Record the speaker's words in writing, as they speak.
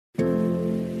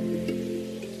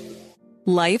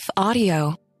Life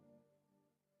Audio.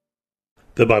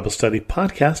 The Bible Study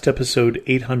Podcast, episode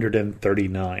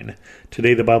 839.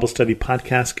 Today, the Bible Study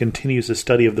Podcast continues a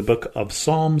study of the book of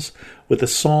Psalms with the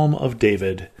Psalm of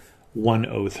David,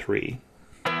 103.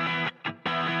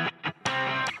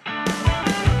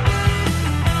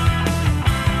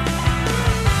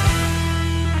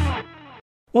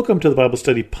 Welcome to the Bible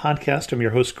Study Podcast. I'm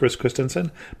your host, Chris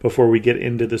Christensen. Before we get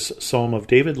into this Psalm of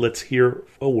David, let's hear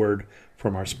a word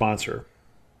from our sponsor.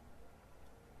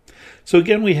 So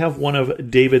again, we have one of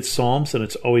David's Psalms, and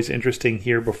it's always interesting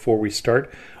here before we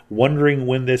start, wondering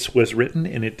when this was written,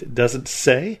 and it doesn't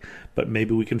say, but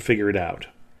maybe we can figure it out.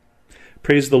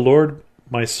 Praise the Lord,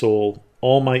 my soul,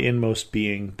 all my inmost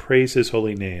being, praise his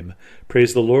holy name.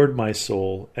 Praise the Lord, my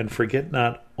soul, and forget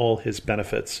not all his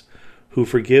benefits, who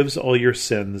forgives all your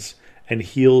sins and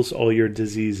heals all your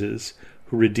diseases,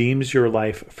 who redeems your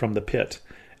life from the pit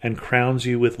and crowns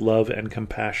you with love and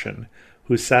compassion,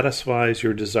 who satisfies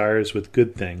your desires with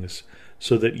good things,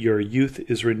 so that your youth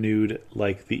is renewed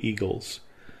like the eagles.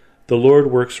 The Lord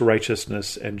works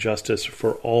righteousness and justice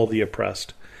for all the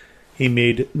oppressed. He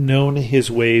made known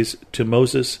his ways to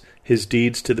Moses, his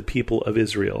deeds to the people of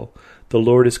Israel. The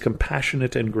Lord is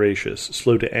compassionate and gracious,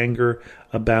 slow to anger,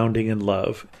 abounding in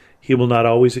love. He will not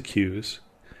always accuse,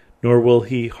 nor will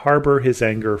he harbor his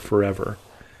anger forever.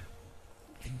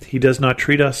 He does not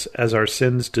treat us as our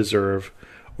sins deserve,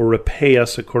 or repay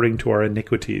us according to our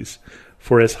iniquities.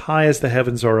 For as high as the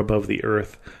heavens are above the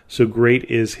earth, so great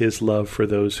is his love for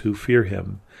those who fear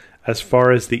him. As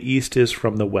far as the east is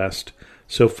from the west,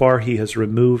 so far he has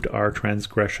removed our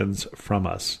transgressions from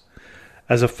us.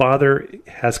 As a father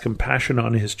has compassion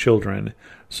on his children,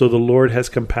 so the Lord has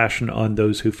compassion on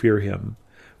those who fear him.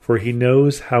 For he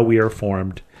knows how we are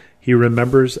formed. He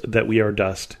remembers that we are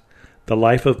dust. The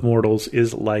life of mortals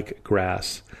is like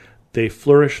grass. They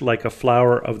flourish like a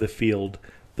flower of the field.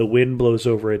 The wind blows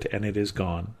over it, and it is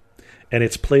gone, and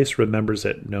its place remembers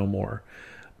it no more.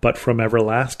 But from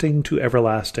everlasting to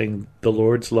everlasting the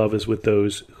Lord's love is with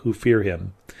those who fear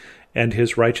him, and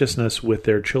his righteousness with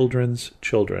their children's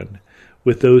children,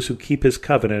 with those who keep his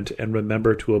covenant and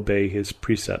remember to obey his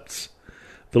precepts.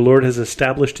 The Lord has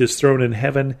established his throne in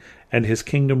heaven, and his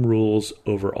kingdom rules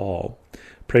over all.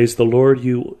 Praise the Lord,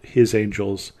 you his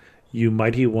angels, you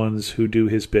mighty ones who do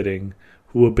his bidding,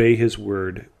 who obey his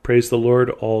word. Praise the Lord,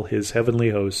 all his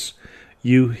heavenly hosts,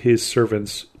 you his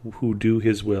servants who do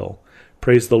his will.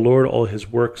 Praise the Lord, all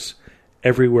his works,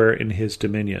 everywhere in his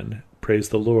dominion. Praise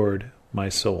the Lord, my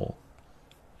soul.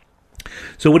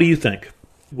 So what do you think?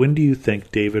 When do you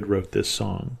think David wrote this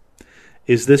song?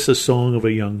 Is this a song of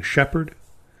a young shepherd?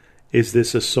 Is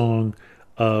this a song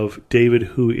of David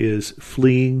who is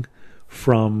fleeing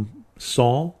from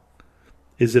Saul?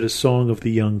 Is it a song of the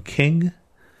young king?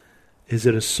 Is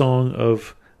it a song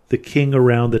of the king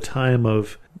around the time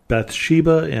of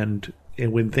Bathsheba and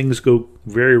when things go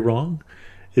very wrong?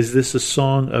 Is this a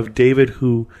song of David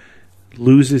who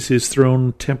loses his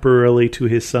throne temporarily to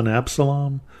his son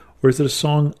Absalom? Or is it a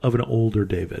song of an older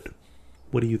David?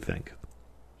 What do you think?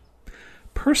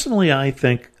 Personally, I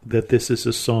think that this is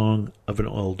a song of an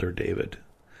older David.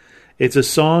 It's a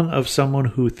song of someone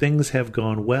who things have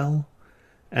gone well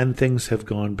and things have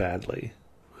gone badly,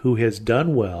 who has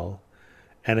done well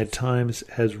and at times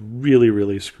has really,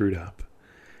 really screwed up.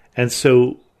 And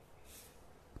so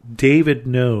David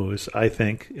knows, I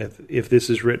think, if this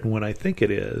is written when I think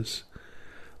it is,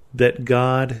 that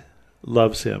God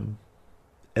loves him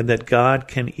and that God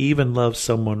can even love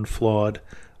someone flawed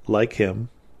like him,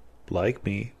 like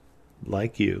me,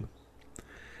 like you,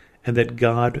 and that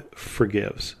God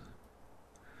forgives.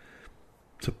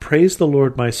 So praise the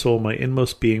Lord, my soul, my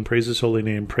inmost being, praise his holy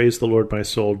name, praise the Lord, my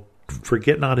soul.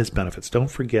 Forget not his benefits.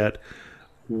 Don't forget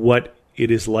what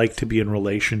it is like to be in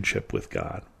relationship with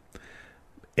God.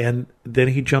 And then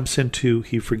he jumps into,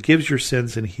 he forgives your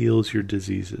sins and heals your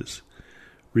diseases,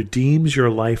 redeems your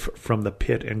life from the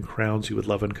pit and crowns you with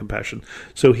love and compassion.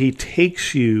 So he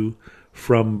takes you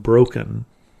from broken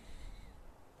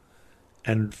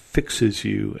and fixes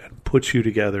you and puts you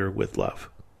together with love.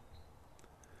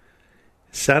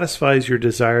 Satisfies your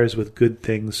desires with good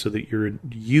things so that your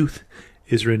youth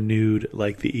is renewed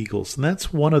like the eagles. And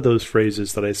that's one of those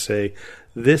phrases that I say,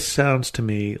 this sounds to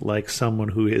me like someone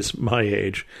who is my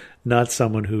age, not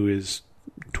someone who is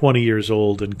 20 years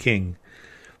old and king.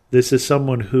 This is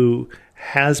someone who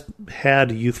has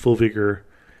had youthful vigor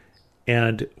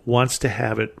and wants to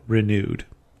have it renewed,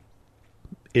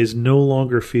 is no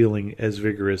longer feeling as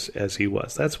vigorous as he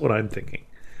was. That's what I'm thinking.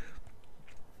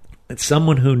 It's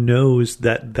someone who knows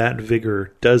that that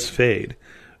vigor does fade,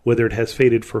 whether it has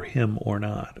faded for him or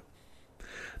not.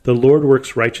 The Lord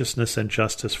works righteousness and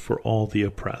justice for all the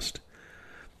oppressed.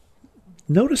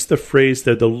 Notice the phrase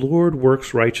there, the Lord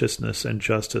works righteousness and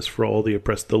justice for all the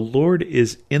oppressed. The Lord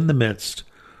is in the midst,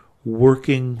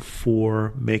 working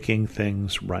for making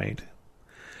things right.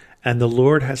 And the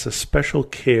Lord has a special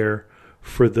care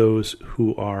for those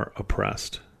who are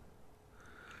oppressed,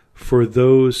 for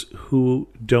those who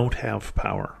don't have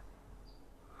power.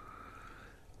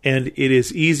 And it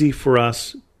is easy for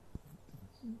us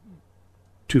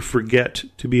to forget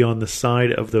to be on the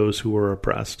side of those who are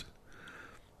oppressed.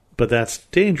 But that's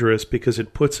dangerous because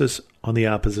it puts us on the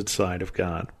opposite side of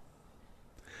God.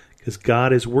 Because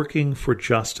God is working for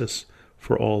justice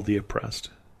for all the oppressed.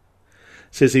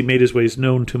 It says he made his ways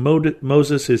known to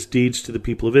Moses, his deeds to the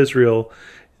people of Israel.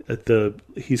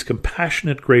 He's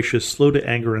compassionate, gracious, slow to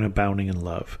anger, and abounding in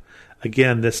love.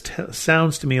 Again, this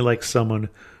sounds to me like someone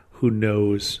who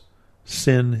knows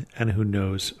sin and who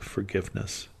knows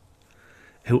forgiveness,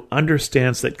 who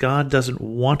understands that God doesn't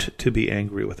want to be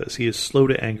angry with us. He is slow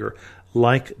to anger,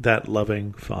 like that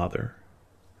loving Father,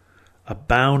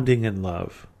 abounding in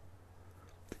love.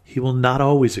 He will not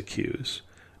always accuse,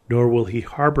 nor will he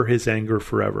harbor his anger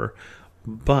forever.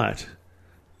 But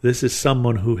this is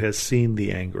someone who has seen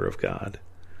the anger of God.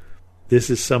 This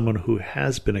is someone who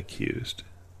has been accused.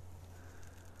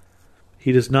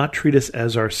 He does not treat us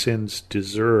as our sins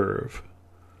deserve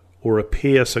or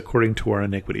repay us according to our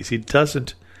iniquities. He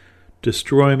doesn't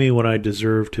destroy me when I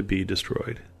deserve to be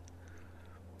destroyed.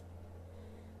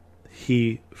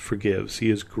 He forgives.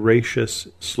 He is gracious,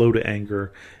 slow to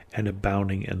anger, and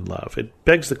abounding in love. It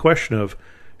begs the question of,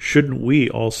 shouldn't we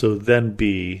also then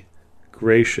be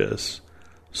gracious,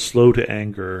 slow to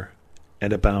anger,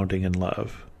 and abounding in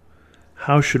love?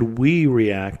 How should we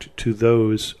react to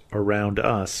those around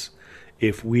us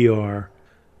if we are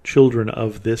children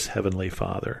of this Heavenly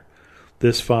Father?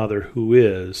 This Father who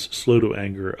is slow to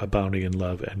anger, abounding in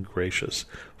love, and gracious,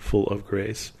 full of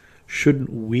grace.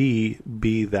 Shouldn't we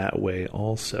be that way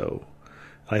also?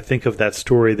 I think of that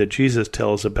story that Jesus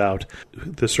tells about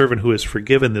the servant who is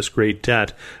forgiven this great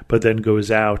debt, but then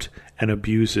goes out and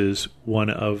abuses one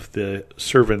of the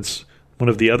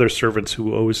other servants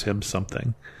who owes him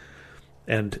something,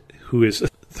 and who is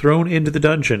thrown into the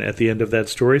dungeon at the end of that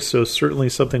story. So certainly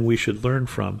something we should learn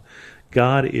from.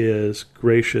 God is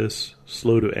gracious,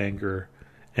 slow to anger,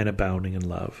 and abounding in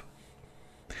love.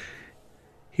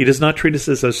 He does not treat us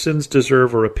as our sins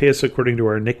deserve or repay us according to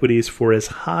our iniquities, for as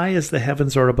high as the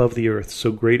heavens are above the earth, so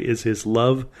great is his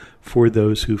love for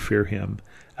those who fear him.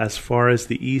 As far as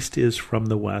the east is from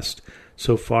the west,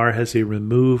 so far has he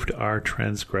removed our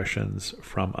transgressions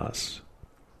from us.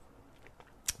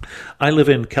 I live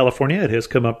in California. It has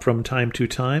come up from time to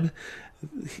time.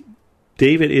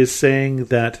 David is saying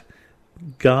that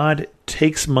God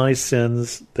takes my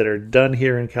sins that are done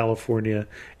here in California,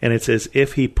 and it's as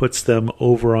if he puts them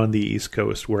over on the East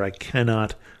Coast where I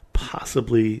cannot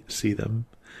possibly see them,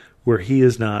 where he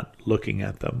is not looking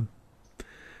at them,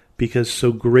 because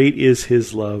so great is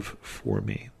his love for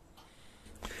me.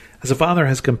 As a father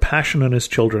has compassion on his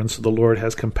children, so the Lord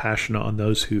has compassion on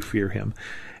those who fear him.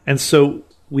 And so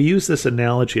we use this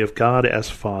analogy of God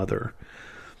as Father,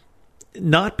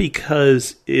 not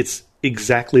because it's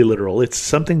exactly literal. It's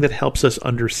something that helps us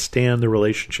understand the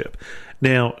relationship.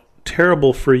 Now,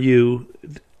 terrible for you,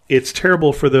 it's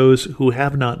terrible for those who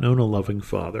have not known a loving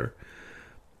Father.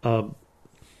 I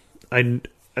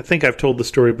think I've told the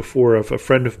story before of a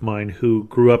friend of mine who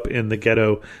grew up in the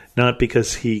ghetto, not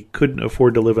because he couldn't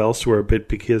afford to live elsewhere, but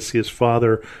because his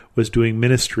father was doing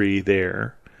ministry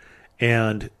there,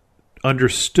 and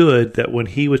understood that when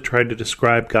he was trying to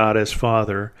describe God as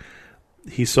Father,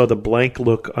 he saw the blank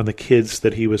look on the kids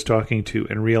that he was talking to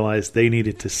and realized they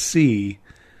needed to see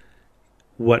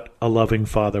what a loving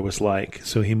father was like.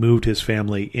 So he moved his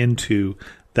family into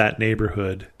that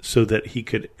neighborhood so that he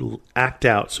could act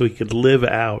out, so he could live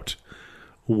out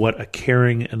what a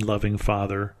caring and loving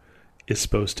father is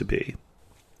supposed to be.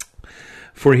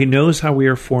 For he knows how we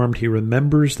are formed. He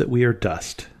remembers that we are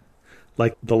dust.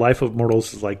 Like the life of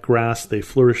mortals is like grass, they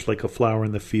flourish like a flower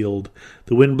in the field.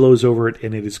 The wind blows over it,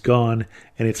 and it is gone,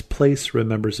 and its place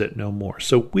remembers it no more.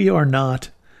 So we are not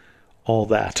all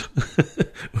that.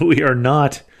 We are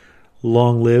not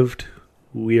long-lived.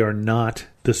 We are not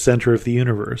the center of the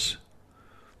universe.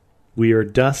 We are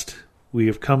dust. We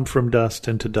have come from dust,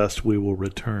 and to dust we will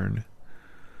return.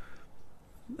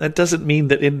 That doesn't mean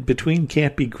that in between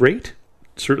can't be great.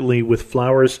 Certainly with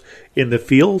flowers in the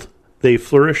field, they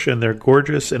flourish and they're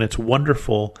gorgeous and it's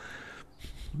wonderful,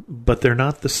 but they're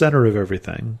not the center of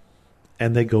everything,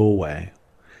 and they go away,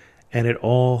 and it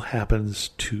all happens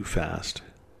too fast.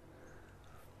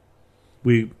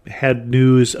 We had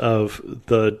news of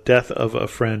the death of a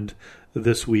friend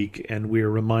this week, and we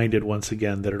are reminded once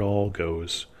again that it all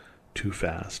goes too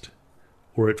fast,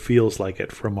 or it feels like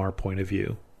it from our point of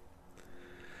view.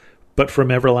 But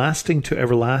from everlasting to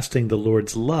everlasting, the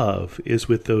Lord's love is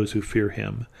with those who fear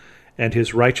him, and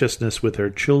his righteousness with their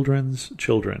children's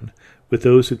children, with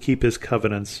those who keep his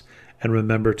covenants and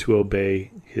remember to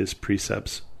obey his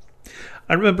precepts.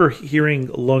 I remember hearing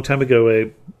a long time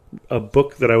ago a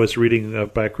book that I was reading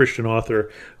by a Christian author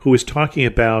who was talking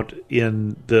about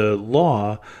in the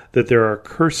law that there are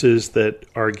curses that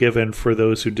are given for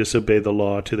those who disobey the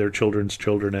law to their children's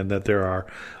children, and that there are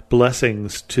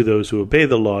blessings to those who obey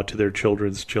the law to their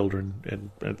children's children.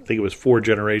 And I think it was 4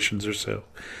 generations or so.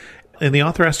 And the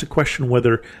author asked a question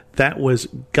whether that was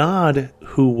God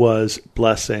who was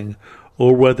blessing,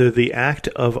 or whether the act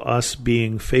of us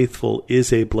being faithful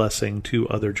is a blessing to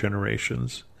other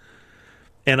generations.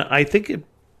 And I think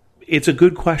it's a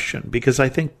good question, because I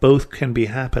think both can be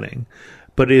happening.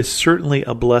 But it is certainly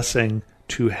a blessing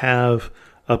to have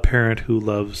a parent who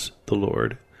loves the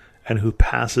Lord and who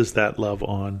passes that love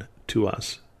on to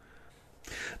us.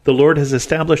 The Lord has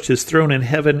established his throne in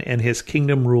heaven, and his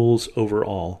kingdom rules over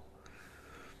all.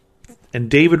 And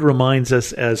David reminds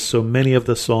us, as so many of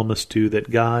the psalmists do,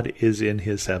 that God is in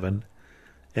his heaven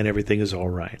and everything is all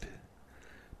right.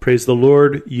 Praise the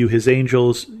Lord, you his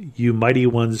angels, you mighty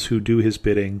ones who do his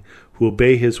bidding, who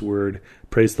obey his word.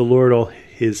 Praise the Lord, all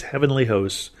his heavenly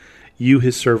hosts, you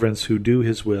his servants who do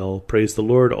his will. Praise the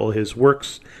Lord, all his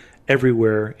works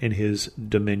everywhere in his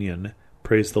dominion.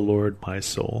 Praise the Lord, my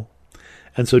soul.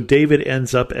 And so David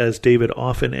ends up, as David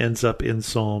often ends up in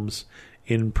Psalms,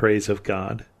 in praise of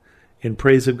God. In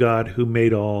praise of God who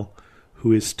made all,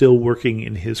 who is still working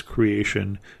in his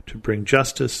creation to bring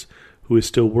justice, who is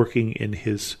still working in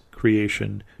his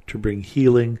creation to bring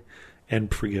healing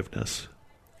and forgiveness.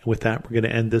 And with that, we're going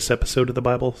to end this episode of the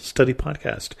Bible Study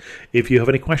Podcast. If you have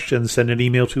any questions, send an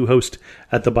email to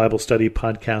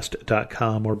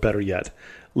host@thebiblestudypodcast.com, or better yet,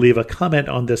 leave a comment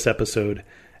on this episode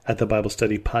at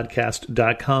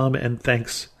thebiblestudypodcast.com. And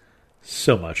thanks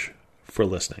so much for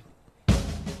listening.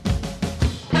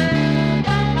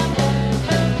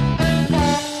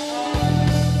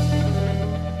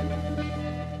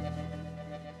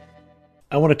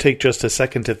 I want to take just a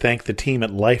second to thank the team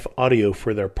at Life Audio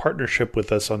for their partnership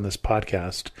with us on this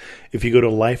podcast. If you go to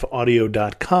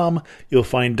lifeaudio.com, you'll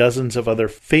find dozens of other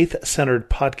faith-centered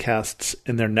podcasts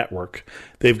in their network.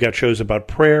 They've got shows about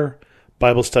prayer,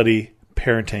 Bible study,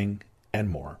 parenting, and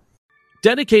more.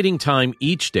 Dedicating time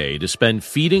each day to spend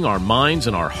feeding our minds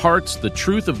and our hearts the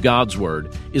truth of God's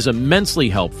Word is immensely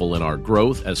helpful in our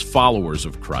growth as followers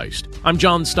of Christ. I'm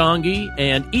John Stange,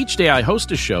 and each day I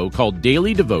host a show called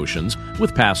Daily Devotions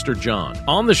with Pastor John.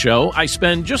 On the show, I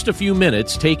spend just a few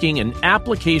minutes taking an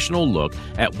applicational look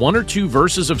at 1 or 2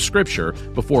 verses of Scripture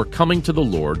before coming to the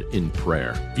Lord in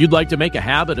prayer. If you'd like to make a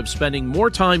habit of spending more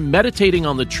time meditating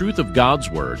on the truth of God's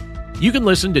Word, you can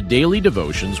listen to Daily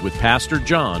Devotions with Pastor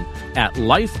John at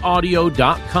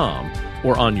lifeaudio.com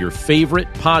or on your favorite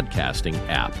podcasting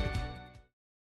app.